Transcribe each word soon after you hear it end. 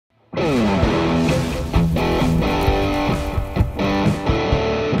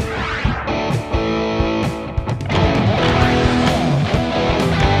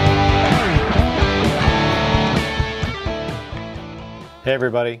Hey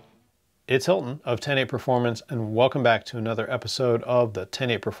everybody, it's Hilton of 10-8 Performance and welcome back to another episode of the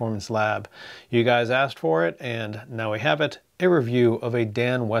 10-8 Performance Lab. You guys asked for it and now we have it, a review of a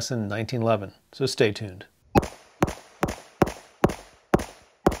Dan Wesson 1911, so stay tuned.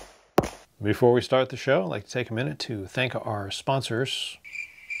 Before we start the show, I'd like to take a minute to thank our sponsors.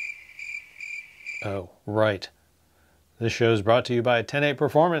 Oh, right. This show is brought to you by 10-8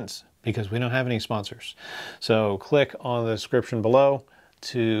 Performance because we don't have any sponsors. So click on the description below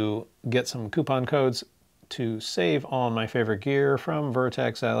to get some coupon codes to save on my favorite gear from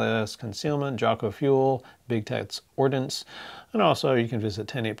Vertex, LS Concealment, Jocko Fuel, Big Tex Ordnance, and also you can visit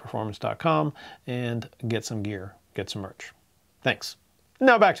 108performance.com and get some gear, get some merch. Thanks.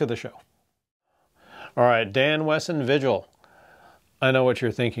 Now back to the show. All right, Dan Wesson Vigil. I know what you're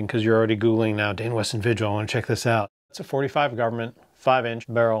thinking because you're already Googling now, Dan Wesson Vigil, I want to check this out. It's a 45 government, 5-inch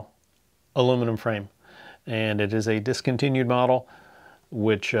barrel aluminum frame, and it is a discontinued model,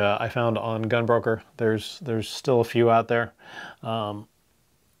 which I found on Gunbroker. There's still a few out there. I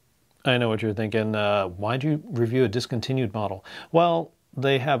know what you're thinking. Why'd you review a discontinued model? Well,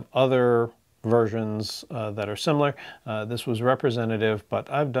 they have other versions that are similar. This was representative,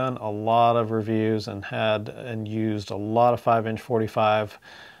 but I've done a lot of reviews and used a lot of 5-inch 45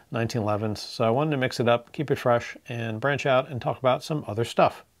 1911s, so I wanted to mix it up, keep it fresh, and branch out and talk about some other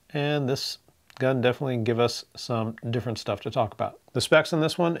stuff. And this gun definitely give us some different stuff to talk about. The specs on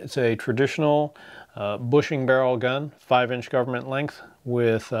this one, it's a traditional bushing barrel gun, 5-inch government length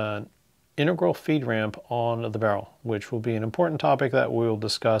with an integral feed ramp on the barrel, which will be an important topic that we will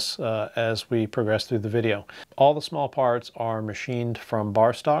discuss as we progress through the video. All the small parts are machined from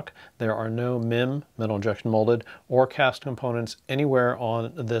bar stock. There are no MIM, metal injection molded, or cast components anywhere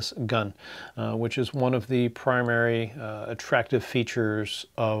on this gun, which is one of the primary attractive features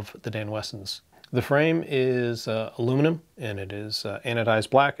of the Dan Wessons. The frame is aluminum and it is anodized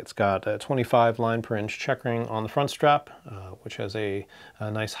black. It's got a 25 line per inch checkering on the front strap, which has a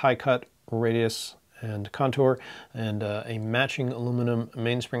nice high cut radius and contour, and a matching aluminum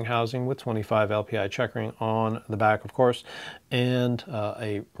mainspring housing with 25 LPI checkering on the back, of course, and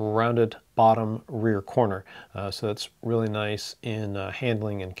a rounded bottom rear corner. So that's really nice in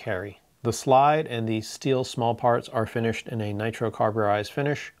handling and carry. The slide and the steel small parts are finished in a nitrocarburized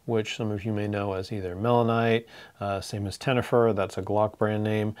finish, which some of you may know as either melanite, same as Tenefer, that's a Glock brand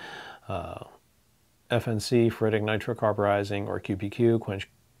name, FNC, ferritic nitrocarburizing, or QPQ, quench,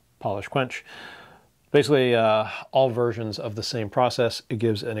 polish, quench. Basically, all versions of the same process. It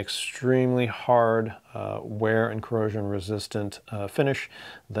gives an extremely hard, wear and corrosion resistant finish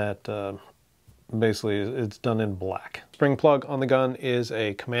that basically it's done in black. Spring plug on the gun is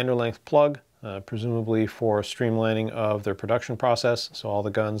a commander length plug, presumably for streamlining of their production process. So all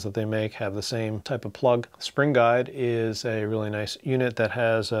the guns that they make have the same type of plug. Spring guide is a really nice unit that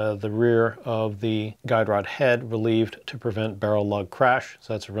has the rear of the guide rod head relieved to prevent barrel lug crash.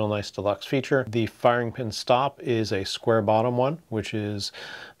 So that's a real nice deluxe feature. The firing pin stop is a square bottom one, which is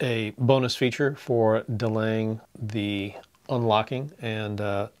a bonus feature for delaying the unlocking and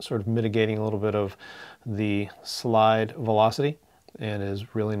sort of mitigating a little bit of the slide velocity, and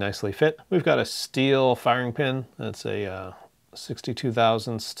is really nicely fit. We've got a steel firing pin that's a 62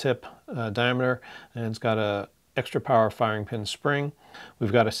 thousandths tip diameter, and it's got a extra power firing pin spring.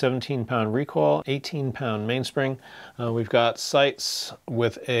 We've got a 17-pound recoil, 18-pound mainspring. We've got sights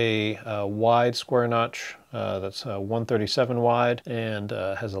with a wide square notch that's 137 wide and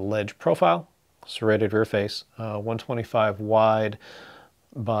has a ledge profile. Serrated rear face, 125 wide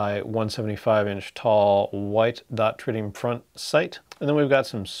by 175 inch tall white dot tritium front sight. And then we've got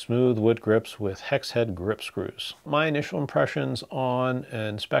some smooth wood grips with hex head grip screws. My initial impressions on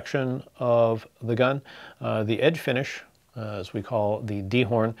inspection of the gun, the edge finish, as we call the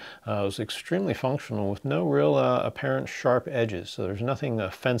D-horn, was extremely functional with no real apparent sharp edges. So there's nothing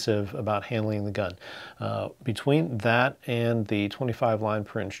offensive about handling the gun. Between that and the 25 line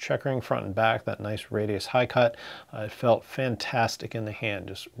per inch checkering front and back, that nice radius high cut, it felt fantastic in the hand.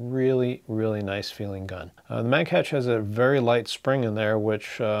 Just really, really nice feeling gun. The mag catch has a very light spring in there,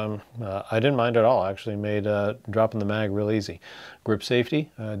 which I didn't mind at all. Actually made dropping the mag real easy. Grip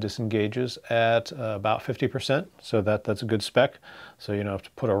safety disengages at about 50%, so that's a good spec, so you don't have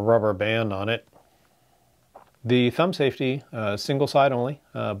to put a rubber band on it. The thumb safety, single side only,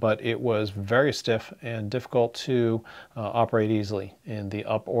 but it was very stiff and difficult to operate easily in the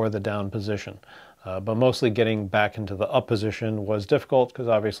up or the down position. But mostly getting back into the up position was difficult because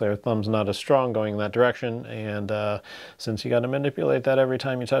obviously our thumb's not as strong going in that direction, and since you got to manipulate that every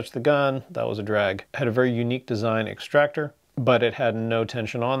time you touch the gun, that was a drag. It had a very unique design extractor, but it had no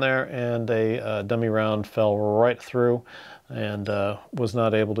tension on there, and a dummy round fell right through. and was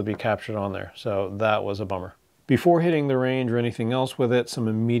not able to be captured on there. So that was a bummer. Before hitting the range or anything else with it, some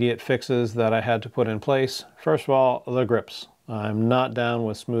immediate fixes that I had to put in place. First of all, the grips. I'm not down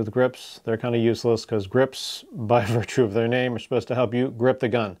with smooth grips. They're kind of useless because grips, by virtue of their name, are supposed to help you grip the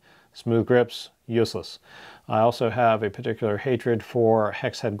gun. Smooth grips, useless. I also have a particular hatred for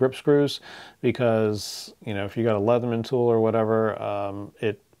hex head grip screws because, you know, if you got a Leatherman tool or whatever,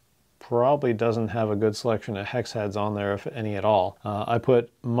 it probably doesn't have a good selection of hex heads on there, if any at all. I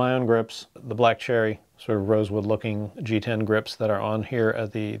put my own grips, the black cherry, sort of rosewood looking G10 grips that are on here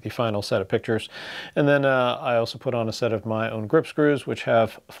at the final set of pictures. And then I also put on a set of my own grip screws, which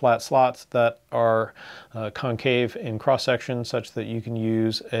have flat slots that are concave in cross section, such that you can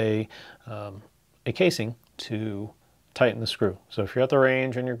use a casing to tighten the screw. So if you're at the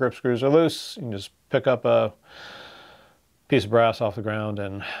range and your grip screws are loose, you can just pick up a piece of brass off the ground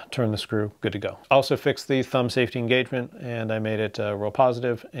and turn the screw, good to go. Also fixed the thumb safety engagement, and I made it real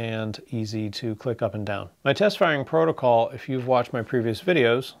positive and easy to click up and down. My test firing protocol, if you've watched my previous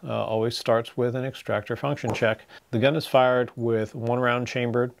videos, always starts with an extractor function check. The gun is fired with 1 round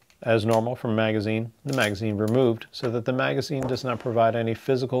chambered as normal from magazine, the magazine removed, so that the magazine does not provide any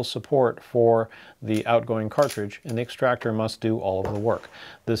physical support for the outgoing cartridge, and the extractor must do all of the work.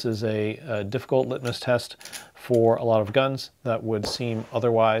 This is a difficult litmus test for a lot of guns that would seem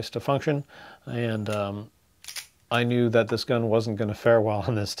otherwise to function, and I knew that this gun wasn't going to fare well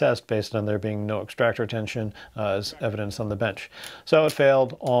on this test based on there being no extractor tension as evidenced on the bench. So it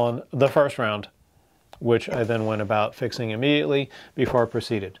failed on the first round, which I then went about fixing immediately before I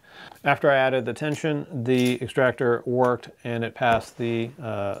proceeded. After I added the tension, the extractor worked and it passed the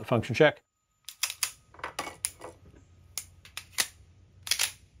function check.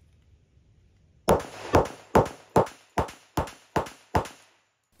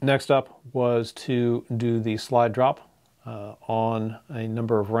 Next up was to do the slide drop on a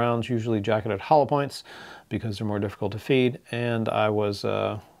number of rounds, usually jacketed hollow points, because they're more difficult to feed, and I was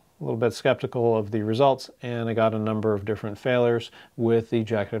a little bit skeptical of the results, and I got a number of different failures with the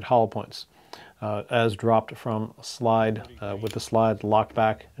jacketed hollow points. As dropped from slide with the slide locked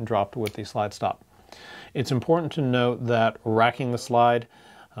back and dropped with the slide stop. It's important to note that racking the slide,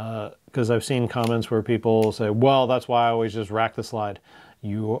 because I've seen comments where people say, well, that's why I always just rack the slide.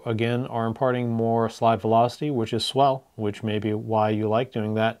 You, again, are imparting more slide velocity, which is swell, which may be why you like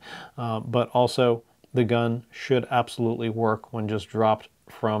doing that, but also the gun should absolutely work when just dropped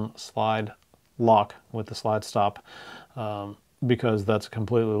from slide lock with the slide stop, because that's a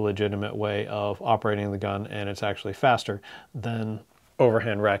completely legitimate way of operating the gun, and it's actually faster than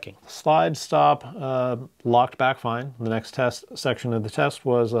overhand racking. Slide stop locked back fine. The next test section of the test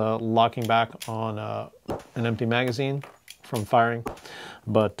was locking back on an empty magazine from firing,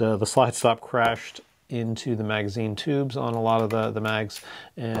 but the slide stop crashed into the magazine tubes on a lot of the mags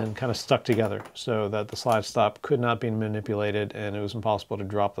and kind of stuck together so that the slide stop could not be manipulated and it was impossible to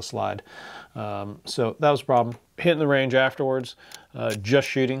drop the slide. So that was a problem. Hitting the range afterwards, just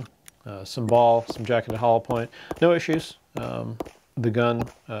shooting, some ball, some jacketed hollow point, no issues. The gun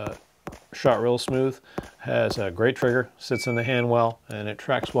shot real smooth, has a great trigger, sits in the hand well, and it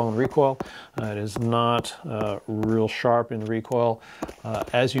tracks well in recoil. It is not real sharp in recoil,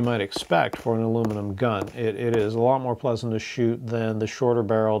 as you might expect for an aluminum gun. It is a lot more pleasant to shoot than the shorter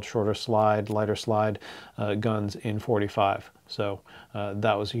barreled, shorter slide, lighter slide guns in 45. So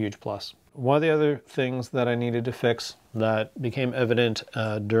that was a huge plus. One of the other things that I needed to fix that became evident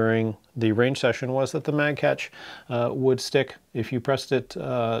during the range session was that the mag catch would stick. If you pressed it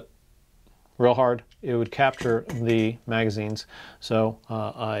real hard, it would capture the magazines. So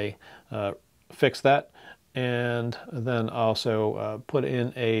I fixed that, and then also put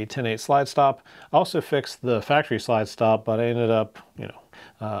in a 10/8 slide stop. I also fixed the factory slide stop, but I ended up,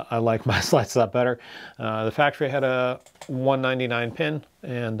 I like my slide stop better. The factory had a 199 pin,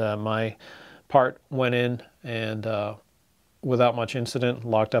 and my part went in and without much incident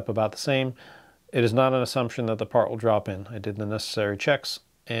locked up about the same. It is not an assumption that the part will drop in. I did the necessary checks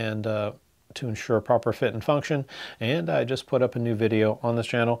and to ensure proper fit and function, and I just put up a new video on this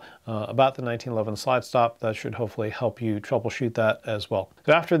channel about the 1911 slide stop that should hopefully help you troubleshoot that as well.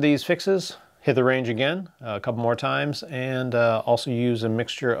 So after these fixes, hit the range again a couple more times, and also use a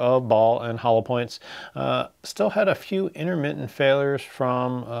mixture of ball and hollow points. Still had a few intermittent failures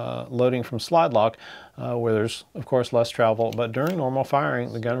from loading from slide lock, where there's of course less travel, but during normal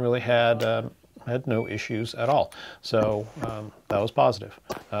firing the gun really had no issues at all. So that was positive.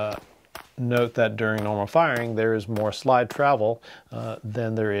 Note that during normal firing there is more slide travel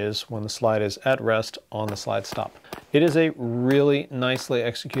than there is when the slide is at rest on the slide stop. It is a really nicely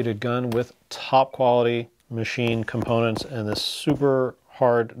executed gun with top quality machine components and this super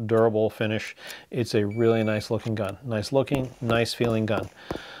hard, durable finish. It's a really nice looking gun. Nice looking, nice feeling gun.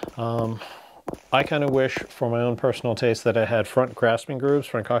 I kind of wish, for my own personal taste, that I had front grasping grooves,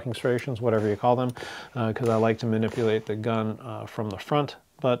 front cocking striations, whatever you call them, because I like to manipulate the gun from the front,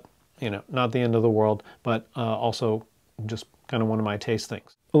 but, you know, not the end of the world, but also just kind of one of my taste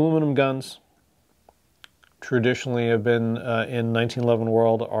things. Aluminum guns traditionally have been, in 1911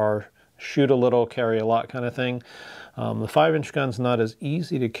 world, are shoot a little, carry a lot kind of thing. The 5-inch gun's not as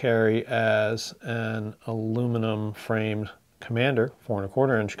easy to carry as an aluminum framed Commander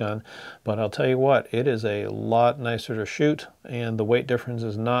 4¼ inch gun, but I'll tell you what, it is a lot nicer to shoot, and the weight difference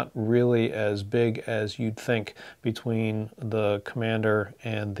is not really as big as you'd think between the Commander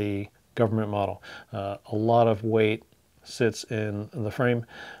and the government model. A lot of weight sits in the frame,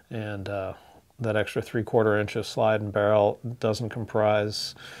 and that extra 3/4 inch of slide and barrel doesn't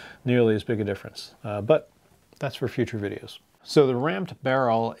comprise nearly as big a difference, but that's for future videos. So the ramped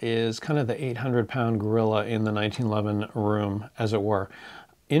barrel is kind of the 800-pound gorilla in the 1911 room, as it were.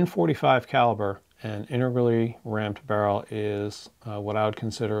 In .45 caliber, an integrally ramped barrel is what I would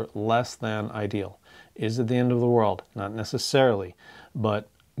consider less than ideal. Is it the end of the world? Not necessarily, but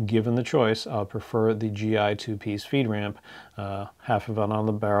given the choice, I would prefer the GI 2-piece feed ramp, half of it on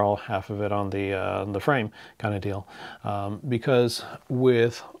the barrel, half of it on the frame kind of deal. Because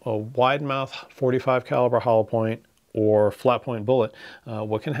with a wide mouth .45 caliber hollow point or flat point bullet,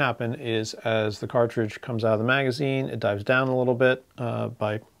 what can happen is, as the cartridge comes out of the magazine, it dives down a little bit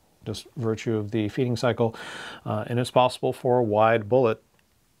by just virtue of the feeding cycle, and it's possible for a wide bullet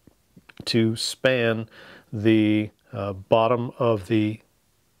to span the bottom of the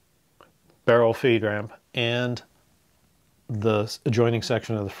barrel feed ramp and the adjoining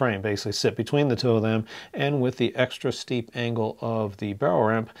section of the frame, basically sit between the two of them, and with the extra steep angle of the barrel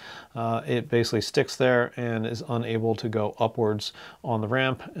ramp, it basically sticks there and is unable to go upwards on the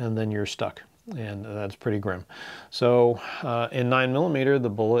ramp, and then you're stuck, and that's pretty grim. So in 9mm, the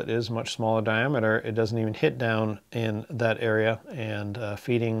bullet is much smaller diameter. It doesn't even hit down in that area, and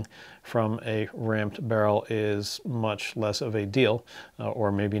feeding from a ramped barrel is much less of a deal,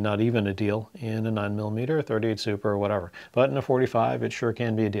 or maybe not even a deal in a 9mm, 38 Super, or whatever. But in a .45, it sure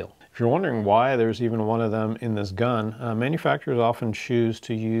can be a deal. If you're wondering why there's even one of them in this gun, manufacturers often choose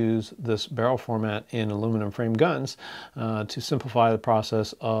to use this barrel format in aluminum frame guns to simplify the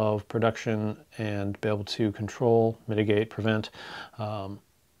process of production and be able to control, mitigate, prevent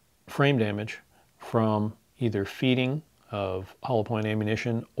frame damage from either feeding of hollow point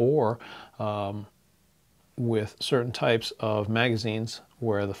ammunition, or with certain types of magazines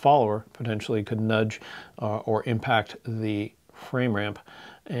where the follower potentially could nudge or impact the frame ramp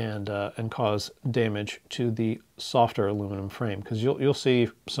and cause damage to the softer aluminum frame. Because you'll see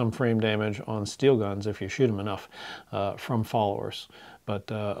some frame damage on steel guns if you shoot them enough from followers, but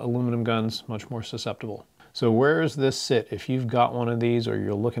aluminum guns much more susceptible. So where does this sit? If you've got one of these, or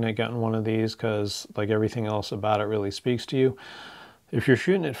you're looking at getting one of these because, like, everything else about it really speaks to you, if you're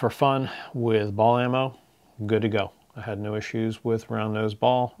shooting it for fun with ball ammo, good to go. I had no issues with round nose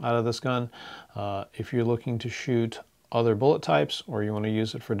ball out of this gun. If you're looking to shoot other bullet types, or you want to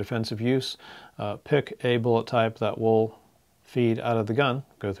use it for defensive use, pick a bullet type that will feed out of the gun.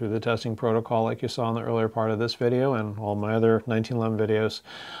 Go through the testing protocol like you saw in the earlier part of this video and all my other 1911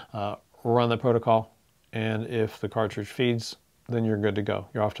 videos. Run the protocol, and if the cartridge feeds, then you're good to go.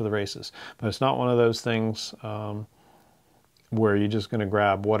 You're off to the races. But it's not one of those things where you're just going to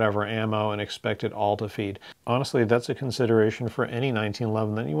grab whatever ammo and expect it all to feed. Honestly, that's a consideration for any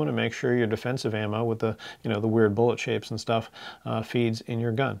 1911. Then you want to make sure your defensive ammo with the, you know, the weird bullet shapes and stuff feeds in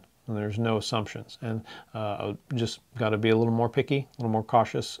your gun. And there's no assumptions. And just got to be a little more picky, a little more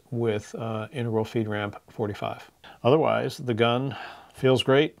cautious with integral feed ramp .45. Otherwise, the gun feels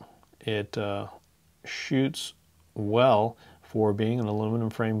great. It shoots well for being an aluminum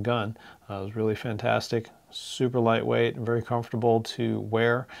frame gun. It was really fantastic, super lightweight and very comfortable to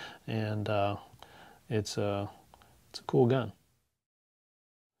wear, and it's a cool gun.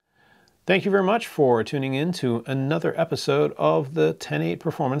 Thank you very much for tuning in to another episode of the 10-8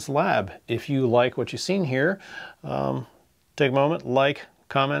 Performance Lab. If you like what you've seen here, take a moment, like,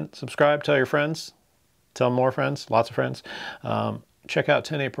 comment, subscribe, tell your friends, tell more friends, lots of friends. Check out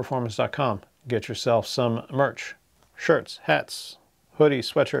 108performance.com. Get yourself some merch, shirts, hats,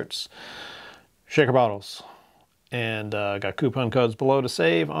 hoodies, sweatshirts, shaker bottles, and got coupon codes below to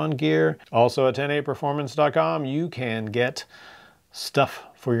save on gear. Also at 108performance.com, you can get stuff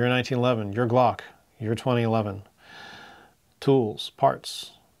for your 1911, your Glock, your 2011, tools,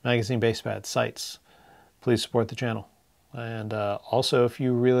 parts, magazine base pads, sights. Please support the channel. And also, if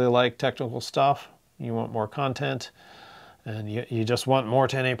you really like technical stuff you want more content, and you just want more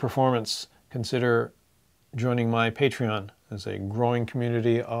 10A performance, consider joining my Patreon. It's a growing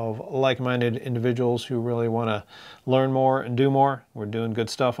community of like-minded individuals who really want to learn more and do more. We're doing good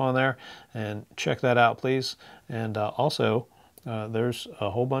stuff on there, and check that out, please. And also, there's a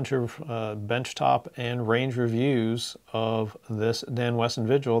whole bunch of benchtop and range reviews of this Wesson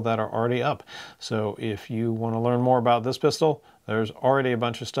Vigil that are already up. So if you want to learn more about this pistol, there's already a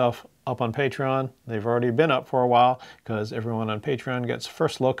bunch of stuff up on Patreon. They've already been up for a while because everyone on Patreon gets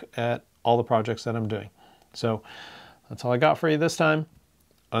first look at all the projects that I'm doing. So that's all I got for you this time.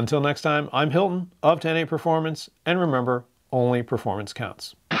 Until next time, I'm Hilton of 10A Performance, and remember, only performance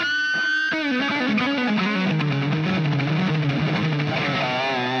counts.